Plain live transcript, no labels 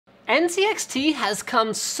NZXT has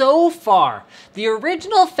come so far. The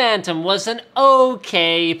original Phantom was an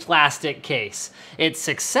okay plastic case. Its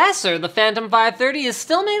successor, the Phantom 530, is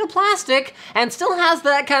still made of plastic and still has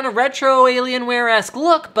that kind of retro Alienware-esque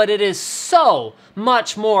look, but it is so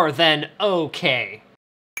much more than okay.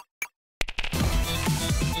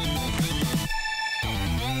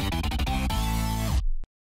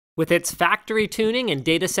 With its factory tuning and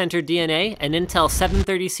data center DNA, an Intel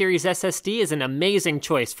 730 series SSD is an amazing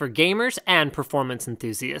choice for gamers and performance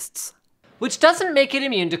enthusiasts. Which doesn't make it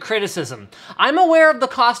immune to criticism. I'm aware of the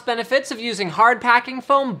cost benefits of using hard packing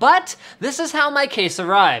foam, but this is how my case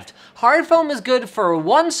arrived. Hard foam is good for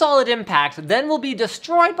one solid impact, then will be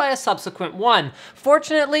destroyed by a subsequent one.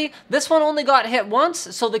 Fortunately, this one only got hit once,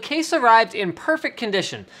 so the case arrived in perfect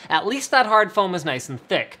condition. At least that hard foam is nice and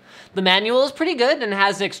thick. The manual is pretty good and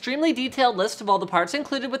has an extremely detailed list of all the parts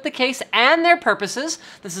included with the case and their purposes.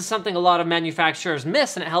 This is something a lot of manufacturers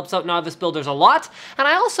miss, and it helps out novice builders a lot. And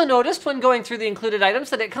I also noticed when going through the included items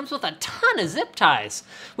that it comes with a ton of zip ties.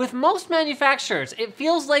 With most manufacturers, it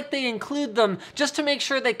feels like they include them just to make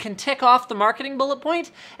sure they can tick off the marketing bullet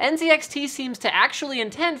point. NZXT seems to actually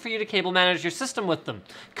intend for you to cable manage your system with them.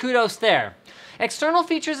 Kudos there. External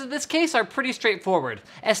features of this case are pretty straightforward.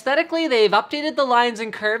 Aesthetically, they've updated the lines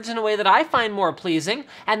and curves in a way that I find more pleasing,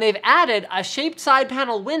 and they've added a shaped side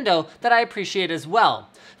panel window that I appreciate as well.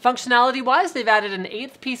 Functionality-wise, they've added an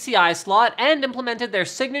 8th PCI slot and implemented their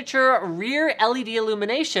signature rear LED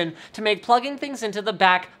illumination to make plugging things into the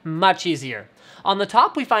back much easier. On the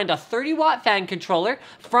top, we find a 30-watt fan controller,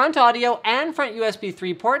 front audio, and front USB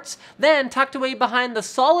 3 ports. Then, tucked away behind the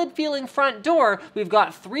solid-feeling front door, we've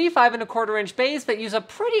got 3 5¼ bays that use a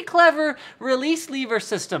pretty clever release lever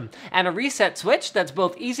system, and a reset switch that's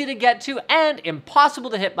both easy to get to and impossible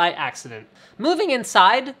to hit by accident. Moving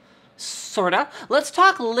inside, sorta. Let's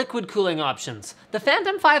talk liquid cooling options. The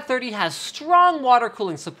Phantom 530 has strong water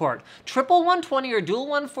cooling support. Triple 120 or dual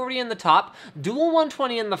 140 in the top, dual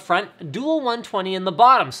 120 in the front, dual 120 in the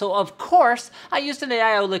bottom. So of course, I used an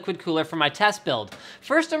AIO liquid cooler for my test build.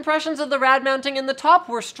 First impressions of the rad mounting in the top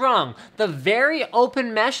were strong. The very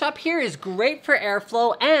open mesh up here is great for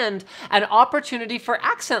airflow and an opportunity for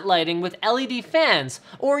accent lighting with LED fans,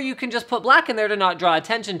 or you can just put black in there to not draw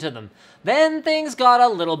attention to them. Then things got a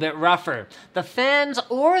little bit rougher. The fans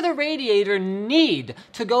or the radiator need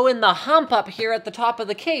to go in the hump up here at the top of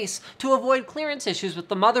the case to avoid clearance issues with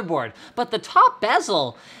the motherboard. But the top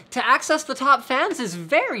bezel to access the top fans is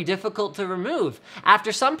very difficult to remove.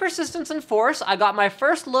 After some persistence and force, I got my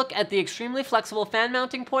first look at the extremely flexible fan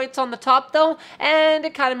mounting points on the top though, and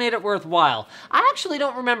it kind of made it worthwhile. I actually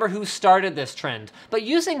don't remember who started this trend, but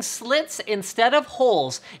using slits instead of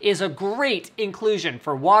holes is a great inclusion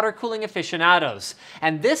for water cooling aficionados.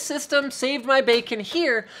 And this system saved my bacon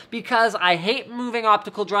here because I hate moving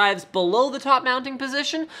optical drives below the top mounting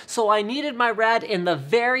position, so I needed my rad in the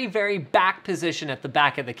very, very back position at the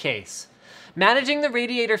back of the case. Managing the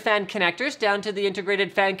radiator fan connectors down to the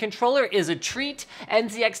integrated fan controller is a treat.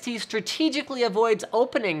 NZXT strategically avoids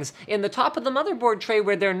openings in the top of the motherboard tray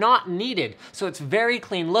where they're not needed, so it's very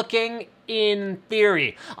clean looking in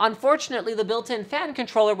theory. Unfortunately, the built-in fan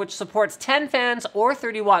controller, which supports 10 fans or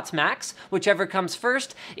 30 watts max, whichever comes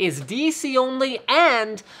first, is DC only,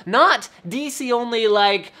 and not DC only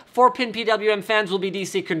like 4-pin PWM fans will be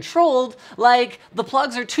DC controlled, like the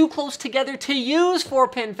plugs are too close together to use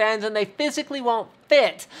 4-pin fans and they physically won't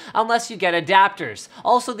fit unless you get adapters.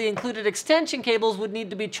 Also, the included extension cables would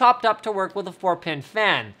need to be chopped up to work with a 4-pin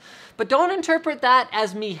fan. But don't interpret that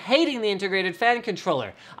as me hating the integrated fan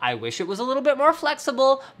controller. I wish it was a little bit more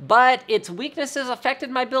flexible, but its weaknesses affected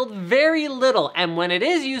my build very little, and when it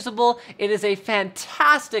is usable, it is a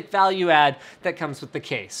fantastic value add that comes with the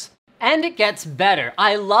case. And it gets better.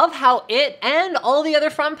 I love how it and all the other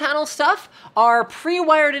front panel stuff are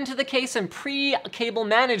pre-wired into the case and pre-cable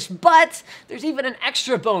managed, but there's even an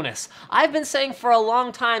extra bonus. I've been saying for a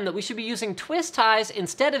long time that we should be using twist ties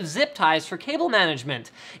instead of zip ties for cable management.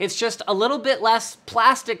 It's just a little bit less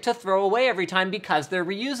plastic to throw away every time because they're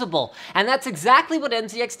reusable. And that's exactly what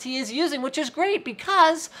NZXT is using, which is great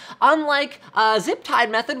because unlike a zip tied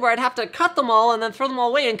method where I'd have to cut them all and then throw them all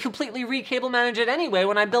away and completely re-cable manage it anyway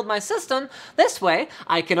when I build my system, this way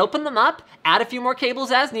I can open them up, add a few more cables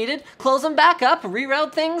as needed, close them back up,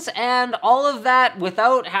 reroute things, and all of that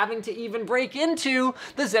without having to even break into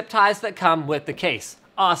the zip ties that come with the case.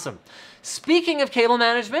 Awesome. Speaking of cable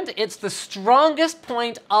management, it's the strongest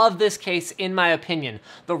point of this case in my opinion.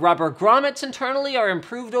 The rubber grommets internally are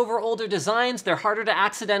improved over older designs. They're harder to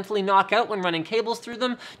accidentally knock out when running cables through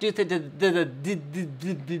them due to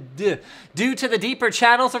the deeper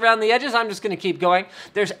channels around the edges. I'm just going to keep going.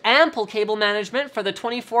 There's ample cable management for the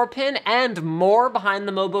 24-pin and more behind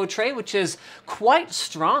the Mobo tray, which is quite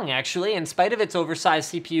strong actually, in spite of its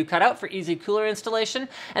oversized CPU cutout for easy cooler installation.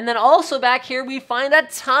 And then also back here we find a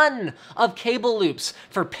ton of cable loops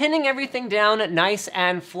for pinning everything down nice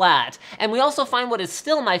and flat. And we also find what is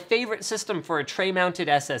still my favorite system for a tray-mounted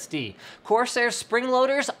SSD. Corsair's spring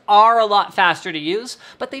loaders are a lot faster to use,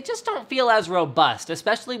 but they just don't feel as robust,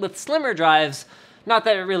 especially with slimmer drives. Not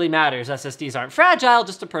that it really matters, SSDs aren't fragile,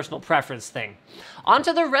 just a personal preference thing.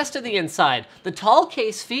 Onto the rest of the inside. The tall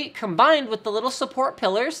case feet combined with the little support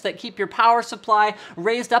pillars that keep your power supply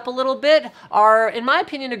raised up a little bit are, in my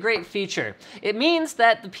opinion, a great feature. It means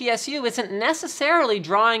that the PSU isn't necessarily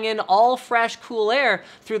drawing in all fresh, cool air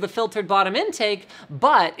through the filtered bottom intake,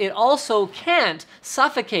 but it also can't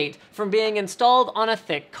suffocate from being installed on a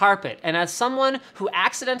thick carpet. And as someone who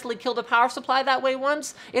accidentally killed a power supply that way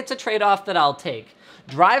once, it's a trade-off that I'll take.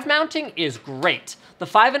 Drive mounting is great. The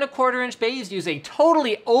 5 1/4 inch bays use a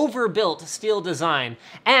totally overbuilt steel design,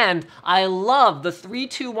 and I love the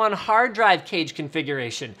 3-2-1 hard drive cage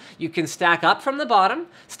configuration. You can stack up from the bottom,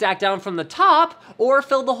 stack down from the top, or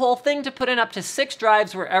fill the whole thing to put in up to 6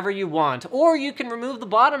 drives wherever you want. Or you can remove the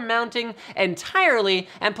bottom mounting entirely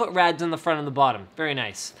and put rads in the front and the bottom. Very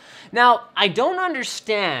nice. Now, I don't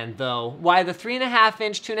understand, though, why the 3.5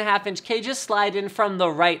 inch, 2.5 inch cages slide in from the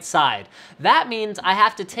right side. That means I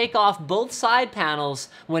have to take off both side panels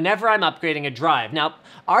whenever I'm upgrading a drive. Now,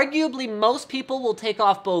 arguably most people will take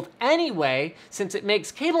off both anyway, since it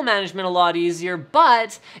makes cable management a lot easier,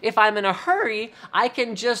 but if I'm in a hurry, I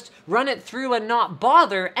can just run it through and not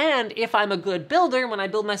bother, and if I'm a good builder, when I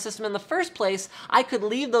build my system in the first place, I could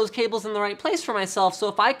leave those cables in the right place for myself, so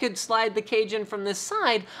if I could slide the cage in from this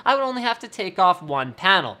side, I would only have to take off one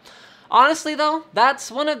panel. Honestly though,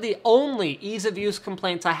 that's one of the only ease of use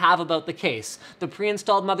complaints I have about the case. The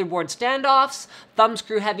pre-installed motherboard standoffs,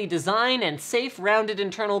 thumbscrew heavy design, and safe rounded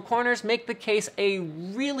internal corners make the case a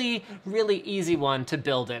really, really easy one to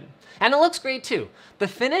build in. And it looks great too. The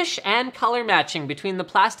finish and color matching between the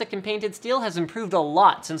plastic and painted steel has improved a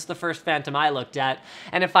lot since the first Phantom I looked at.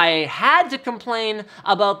 And if I had to complain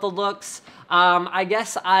about the looks, I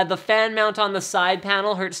guess the fan mount on the side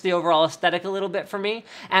panel hurts the overall aesthetic a little bit for me,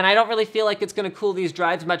 and I don't really feel like it's going to cool these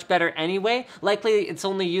drives much better anyway. Likely it's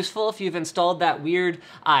only useful if you've installed that weird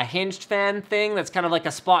hinged fan thing that's kind of like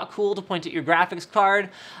a spot cool to point at your graphics card.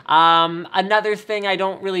 Another thing I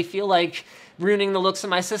don't really feel like ruining the looks of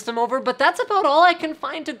my system over, but that's about all I can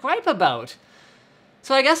find to gripe about.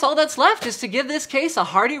 So I guess all that's left is to give this case a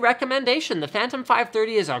hearty recommendation. The Phantom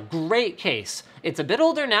 530 is a great case. It's a bit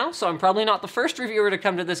older now, so I'm probably not the first reviewer to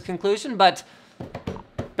come to this conclusion, but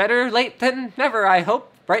better late than never, I hope.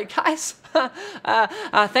 Right, guys?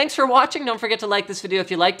 Thanks for watching. Don't forget to like this video if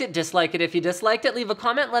you liked it, dislike it if you disliked it. Leave a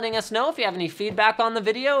comment letting us know if you have any feedback on the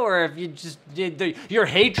video, or if you just did your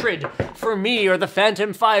hatred for me, or the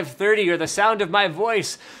Phantom 530, or the sound of my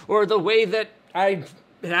voice, or the way that I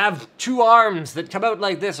have 2 arms that come out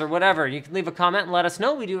like this, or whatever. You can leave a comment and let us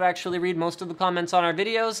know. We do actually read most of the comments on our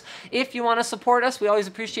videos. If you want to support us, we always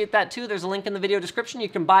appreciate that too. There's a link in the video description. You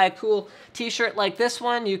can buy a cool t-shirt like this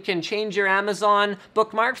one. You can change your Amazon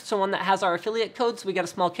bookmarks to one that has our affiliate code, so we get a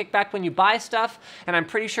small kickback when you buy stuff. And I'm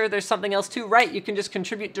pretty sure there's something else too, right? You can just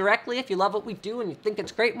contribute directly if you love what we do and you think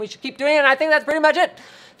it's great and we should keep doing it. And I think that's pretty much it.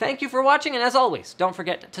 Thank you for watching, and as always, don't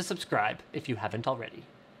forget to subscribe if you haven't already.